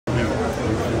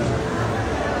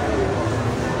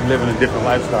living a different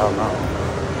lifestyle now.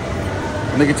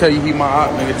 Nigga tell you he my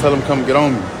op, nigga tell him come get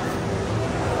on me.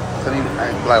 Tell him,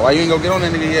 like, why you ain't gonna get on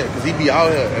that nigga yet? Cause he be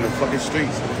out here in the fucking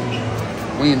streets.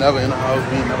 We ain't never in the house,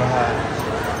 we ain't never hide.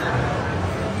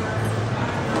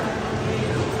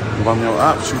 If I'm your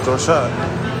op, shoot your shot.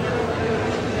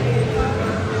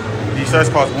 These shirts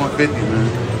cost $150, man.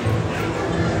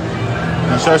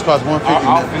 These shirts cost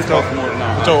 $150,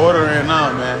 man. Put your order in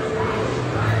now, man.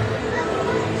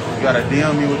 You gotta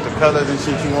DM me with the colors and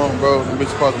shit you want, bro. The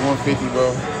bitch cost $150,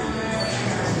 bro.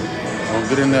 Don't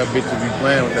get in that bitch to be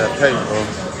playing with that pay, bro.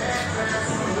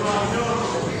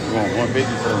 You want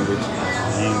 $150 for them, bitch.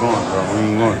 We ain't going, bro. We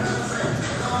ain't going.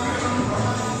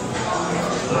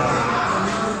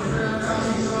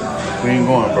 We ain't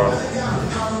going, bro.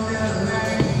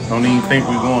 Don't even think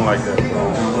we going like that, bro.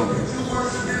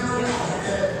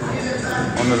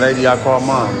 I'm the lady I call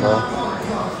mom, bro.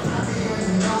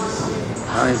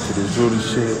 I ain't to this jewelry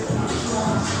shit.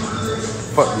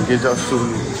 Fucking get your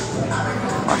suit.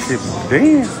 My shit be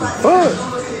dancing, fuck.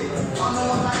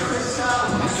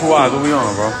 2 hours, what we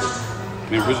on, bro?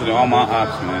 Man, richer than all my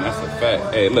ops, man. That's a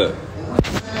fact. Hey, look.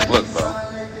 Look, bro.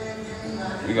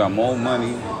 We got more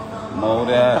money, more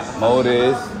that, more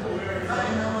this.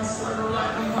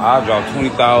 I'll drop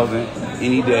 20,000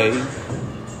 any day.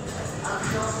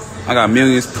 I got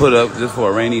millions put up just for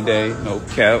a rainy day. No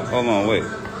cap. Hold on, wait.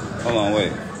 Hold on,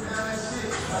 wait.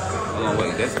 Hold on,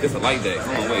 wait. This a light day.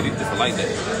 Hold on, wait. This a light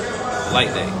day.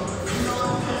 Light day.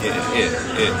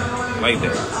 Yeah. Light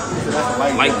day.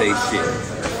 Light day shit.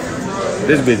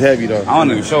 This bitch heavy, though. I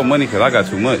don't even show money because I got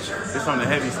too much. This on the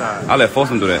heavy side. I let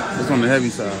Folsom do that. This on the heavy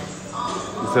side.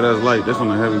 You said that's light. This on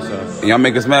the heavy side. And y'all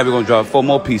make us mad, we're gonna drop 4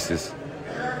 more pieces.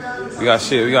 We got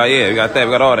shit, we got that,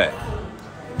 we got all that.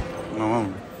 No,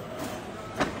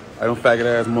 I don't faggot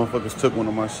ass motherfuckers took one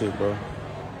of my shit, bro.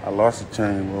 I lost a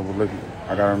chain, bro, but look,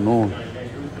 I got a new one.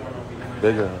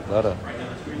 Bigger, better,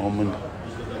 more money.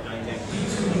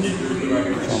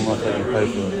 Some motherfucking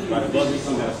paper.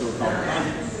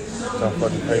 Some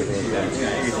fucking paper.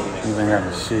 These ain't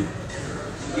having shit.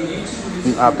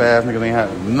 These op ass niggas ain't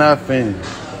having nothing.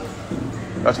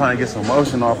 Y'all trying to get some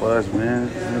motion off of us, man.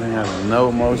 Niggas ain't having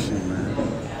no motion, man.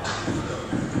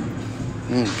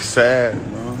 Sad,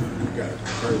 bro.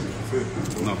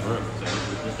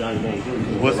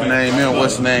 What's the name, man?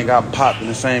 What's the name got popped in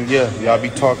the same year? Y'all be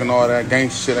talking all that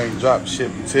gangsta shit, ain't dropped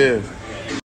shit, be tears.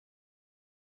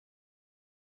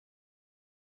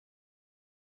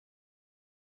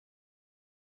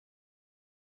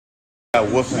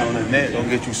 Woofing on the net, don't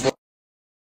get you swept.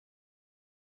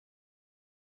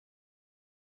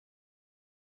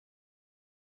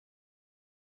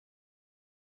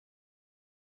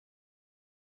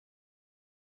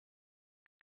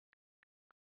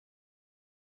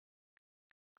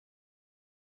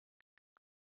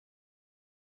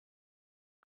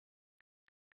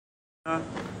 You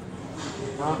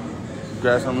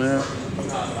got something here? I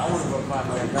want to go find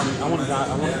I want to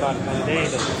buy the day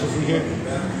that was here.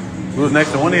 We was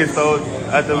next to one of his stores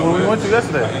at the when we went to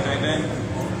yesterday. You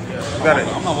got it.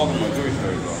 I'm not walking my jewelry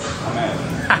store, bro. I'm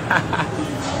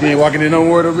mad. You ain't walking in no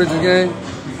more of the Richard gang?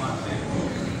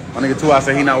 My nigga too, I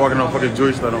said he not walking no fucking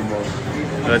jewelry store no more.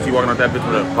 Unless he walking on that bitch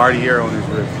with a Cartier on his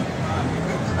wrist.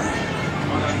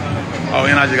 Oh,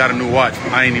 and I just got a new watch.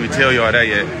 I ain't even tell y'all that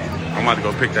yet. I'm about to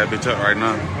go pick that bitch up right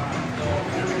now.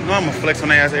 You know I'm gonna flex on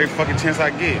their ass every fucking chance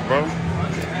I get, bro.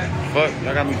 Fuck,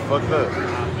 y'all got me fucked up.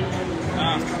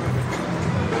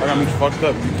 Y'all got me fucked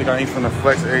up. You think I ain't finna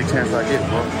flex every chance I get,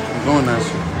 bro? I'm doing that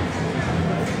shit.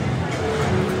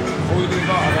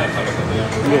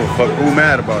 You give a fuck who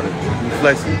mad about it? You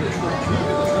flexing. You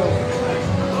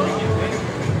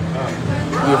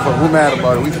give a fuck who mad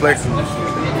about it? We flexing this shit.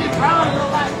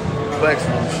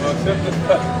 Flexing on shit.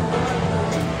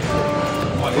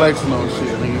 Flexing on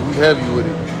shit, nigga. We heavy with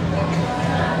it.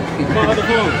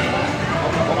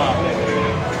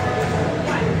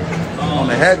 On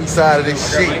the heavy side of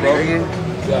this shit, bro.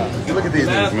 Look at these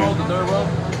niggas,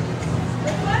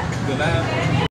 man.